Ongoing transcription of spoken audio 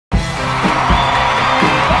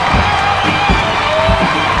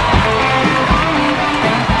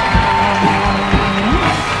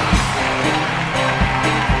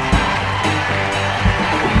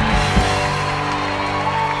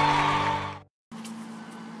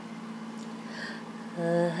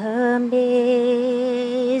Amazing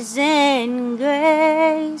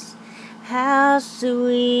grace, how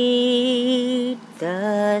sweet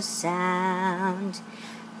the sound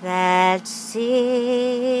that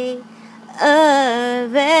saved a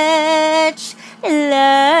wretch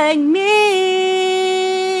like me.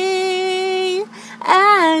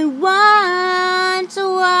 I once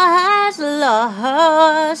was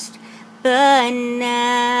lost, but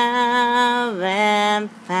now am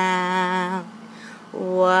found.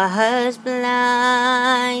 Was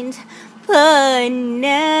blind, but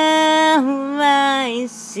now I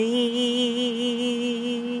see.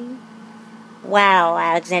 Wow,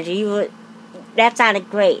 Alexandra, that sounded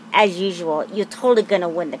great, as usual. You're totally gonna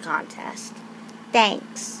win the contest.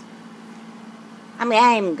 Thanks. I mean,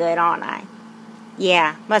 I am good, aren't I?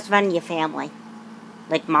 Yeah, must run in your family.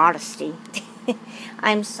 Like modesty.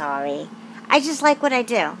 I'm sorry. I just like what I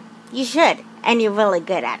do. You should, and you're really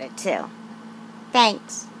good at it, too.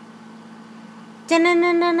 Thanks.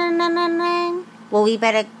 Well, we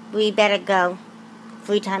better go.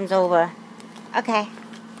 3 times over. Okay.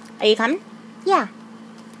 Are you coming? Yeah.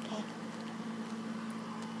 Okay.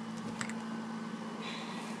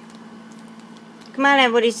 Come on,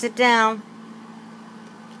 everybody, sit down.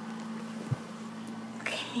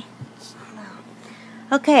 Okay.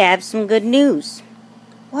 Okay, I have some good news.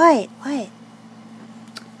 What?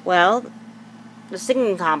 Well, the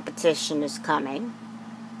singing competition is coming.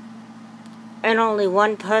 And only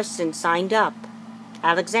one person signed up.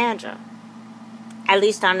 Alexandra. At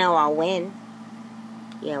least I know I'll win.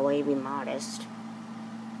 Yeah, way to be modest.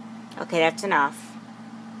 Okay, that's enough.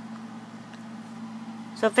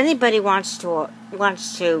 So if anybody wants to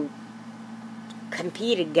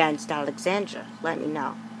compete against Alexandra, let me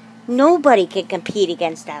know. Nobody can compete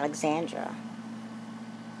against Alexandra.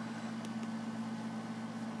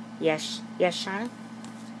 Yes, Shauna?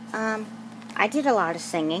 I did a lot of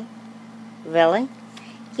singing. Really?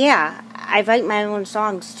 Yeah, I write my own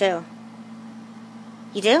songs, too.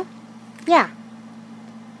 You do? Yeah.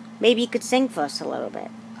 Maybe you could sing for us a little bit.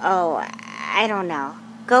 Oh, I don't know.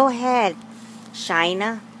 Go ahead,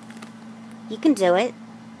 Shaina. You can do it.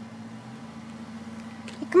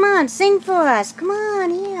 Hey, come on, sing for us. Come on,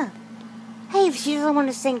 yeah. Hey, if she doesn't want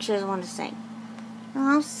to sing, she doesn't want to sing. No,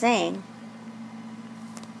 I'll sing.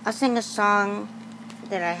 I'll sing a song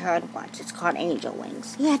that I heard once. It's called Angel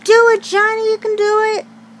Wings. Yeah, do it, Johnny. You can do it.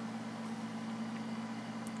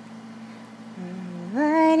 I'm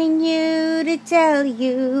writing you to tell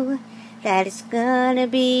you that it's gonna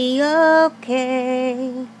be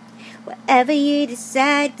okay. Wherever you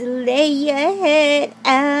decide to lay your head,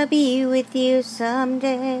 I'll be with you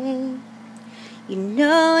someday. You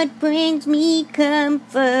know it brings me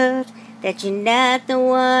comfort that you're not the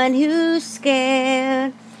one who's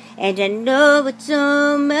scared. And I know it's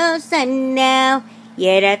almost done now,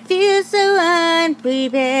 yet I feel so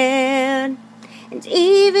unprepared. And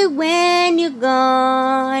even when you're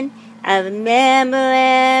gone, I remember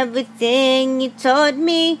everything you taught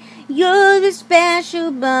me. You're the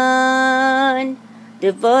special bond,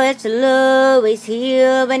 the voice I'll always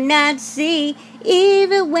hear but not see.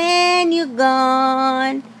 Even when you're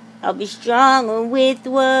gone, I'll be stronger with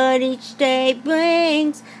what each day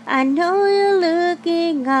brings. I know you're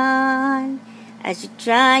looking on as you're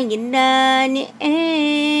trying on your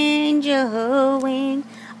angel wing.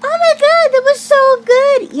 Oh my God, that was so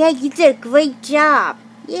good. Yeah, you did a great job.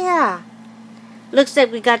 Yeah. Looks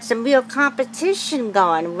like we got some real competition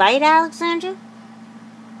going, right, Alexandra?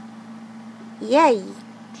 Yeah,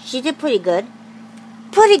 she did pretty good.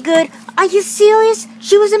 Pretty good? Are you serious?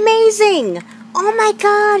 She was amazing. Oh my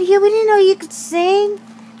God, yeah, we didn't know you could sing.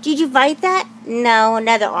 Did you write that? No,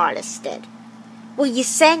 another artist did. Well, you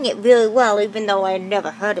sang it really well, even though I had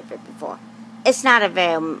never heard of it before. It's not a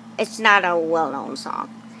well-known song.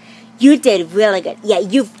 You did really good. Yeah,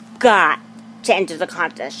 you've got to enter the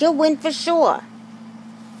contest. You'll win for sure.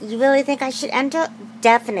 You really think I should enter?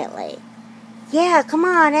 Definitely. Yeah, come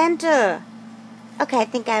on, enter. Okay, I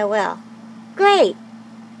think I will. Great.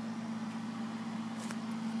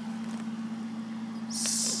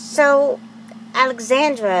 So,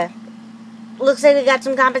 Alexandra, looks like we got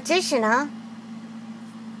some competition, huh?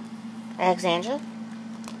 Alexandra?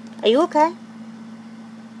 Are you okay?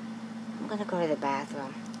 I'm gonna go to the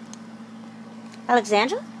bathroom.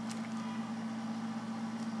 Alexandra?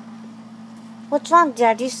 What's wrong? Did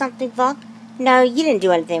I do something wrong? No, you didn't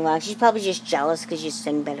do anything wrong. She's probably just jealous because you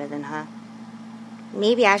sing better than her.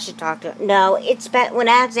 Maybe I should talk to her. No, it's when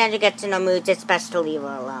Alexandra gets in her moods, it's best to leave her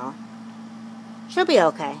alone. She'll be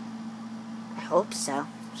okay. I hope so.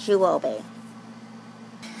 She will be.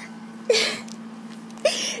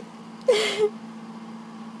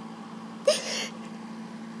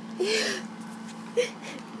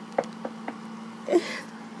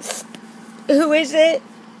 Who is it?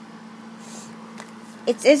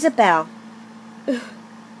 It's Isabel.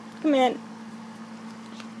 Come in.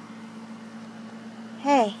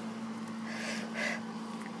 Hey.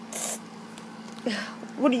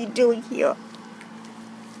 What are you doing here?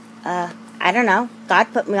 I don't know.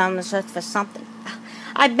 God put me on this earth for something.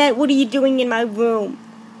 I bet, what are you doing in my room?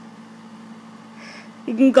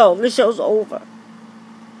 You can go. The show's over.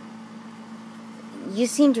 You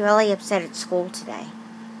seemed really upset at school today.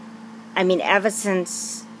 I mean, ever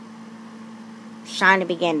since Shina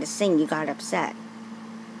began to sing, you got upset.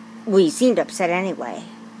 Well, you seemed upset anyway.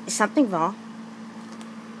 Is something wrong?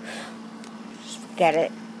 Just forget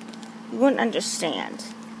it. You wouldn't understand.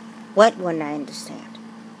 What wouldn't I understand?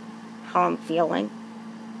 How I'm feeling?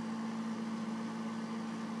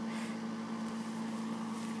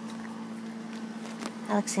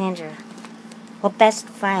 Alexandra, we're best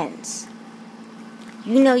friends.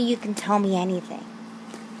 You know you can tell me anything.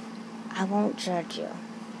 I won't judge you.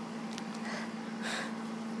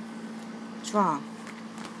 What's wrong?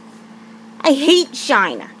 I hate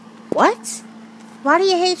Shina. What? Why do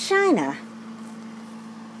you hate Shina?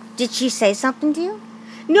 Did she say something to you?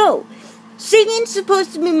 No. Singing's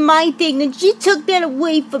supposed to be my thing, and she took that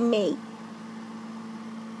away from me.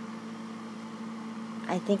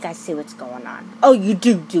 I think I see what's going on. Oh, you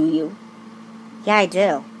do you? Yeah, I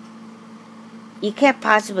do. You can't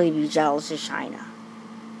possibly be jealous of Shina.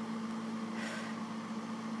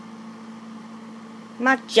 I'm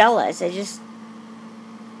not jealous, I just...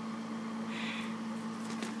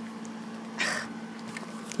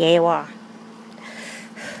 Yeah, you are.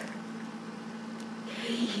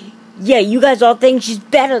 Yeah, you guys all think she's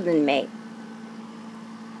better than me.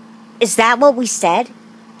 Is that what we said?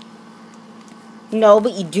 No,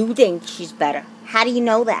 but you do think she's better. How do you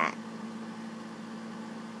know that?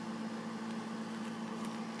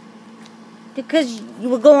 Because you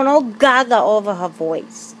were going all gaga over her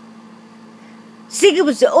voice. Singing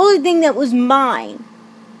was the only thing that was mine.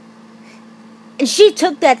 And she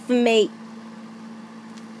took that from me.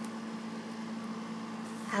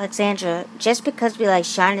 Alexandra, just because we like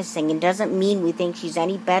Shina singing doesn't mean we think she's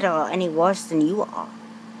any better or any worse than you are.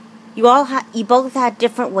 You both had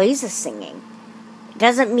different ways of singing. It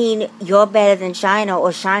doesn't mean you're better than Shina or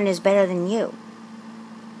Shina's better than you.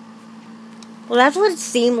 Well, that's what it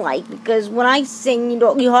seemed like, because when I sing,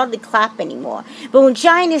 you hardly clap anymore. But when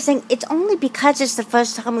Shina sings, it's only because it's the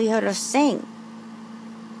first time we heard her sing.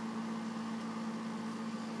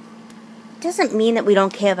 It doesn't mean that we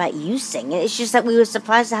don't care about you singing. It's just that we were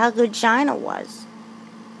surprised at how good Shina was.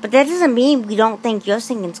 But that doesn't mean we don't think your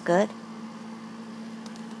singing's good.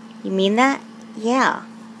 You mean that? Yeah.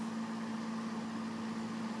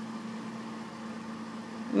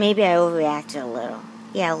 Maybe I overreacted a little.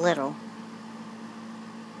 Yeah, a little.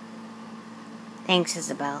 Thanks,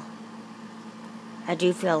 Isabel. I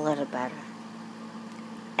do feel a little better.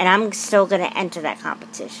 And I'm still going to enter that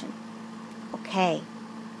competition. Okay.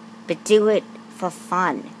 But do it for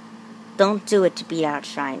fun. Don't do it to beat out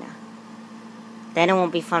Shina. Then it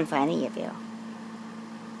won't be fun for any of you.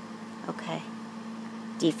 Okay.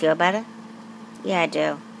 Do you feel better? Yeah, I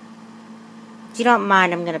do. If you don't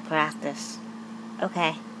mind, I'm going to practice.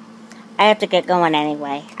 Okay. I have to get going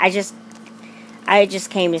anyway. I just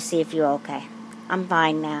came to see if you're okay. I'm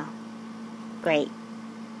fine now. Great.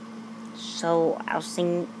 So, I'll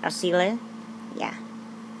see you later? Yeah.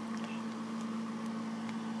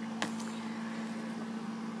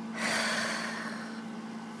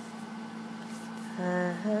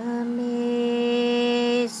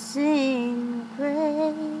 Amazing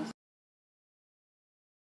grace.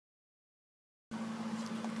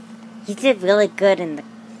 You did really good in the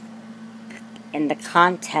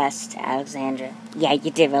contest, Alexandra. Yeah,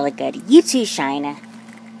 you did really good. You too, Shina.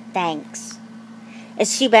 Thanks.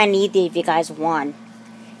 It's too bad neither of you guys won.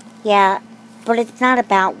 Yeah, but it's not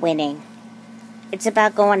about winning. It's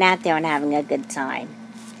about going out there and having a good time.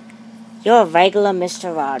 You're a regular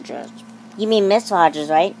Mr. Rogers. You mean Miss Rogers,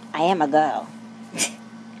 right? I am a girl.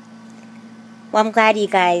 Well, I'm glad you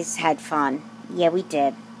guys had fun. Yeah, we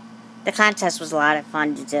did. The contest was a lot of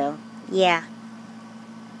fun to do. Yeah.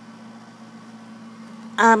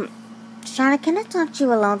 Shina, can I talk to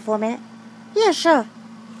you alone for a minute? Yeah, sure.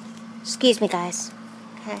 Excuse me, guys.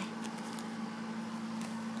 Okay.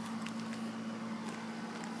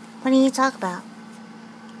 What do you talk about?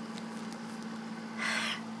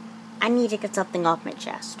 I need to get something off my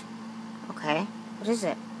chest. Okay. What is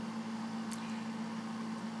it?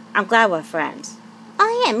 I'm glad we're friends.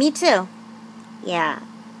 Oh, yeah, me too. Yeah,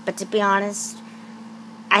 but to be honest,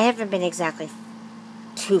 I haven't been exactly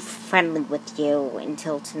too friendly with you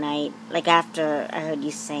until tonight. Like after I heard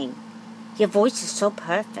you sing. Your voice is so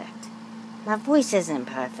perfect. My voice isn't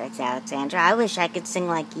perfect, Alexandra. I wish I could sing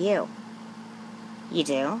like you. You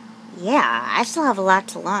do? Yeah, I still have a lot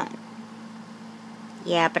to learn.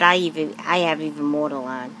 Yeah, but I have even more to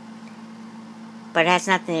learn. But it has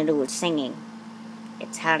nothing to do with singing.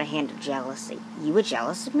 It's how to handle jealousy. You were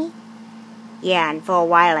jealous of me? Yeah, and for a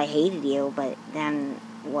while I hated you, but then,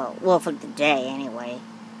 well, for the day anyway.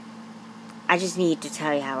 I just needed to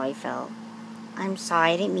tell you how I felt. I'm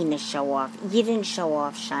sorry, I didn't mean to show off. You didn't show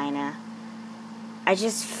off, Shina. I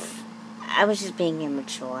was just being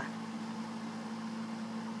immature.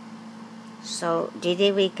 So, do you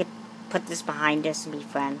think we could put this behind us and be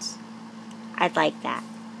friends? I'd like that.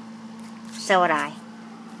 So would I.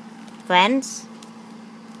 Friends?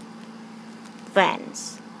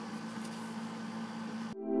 Friends.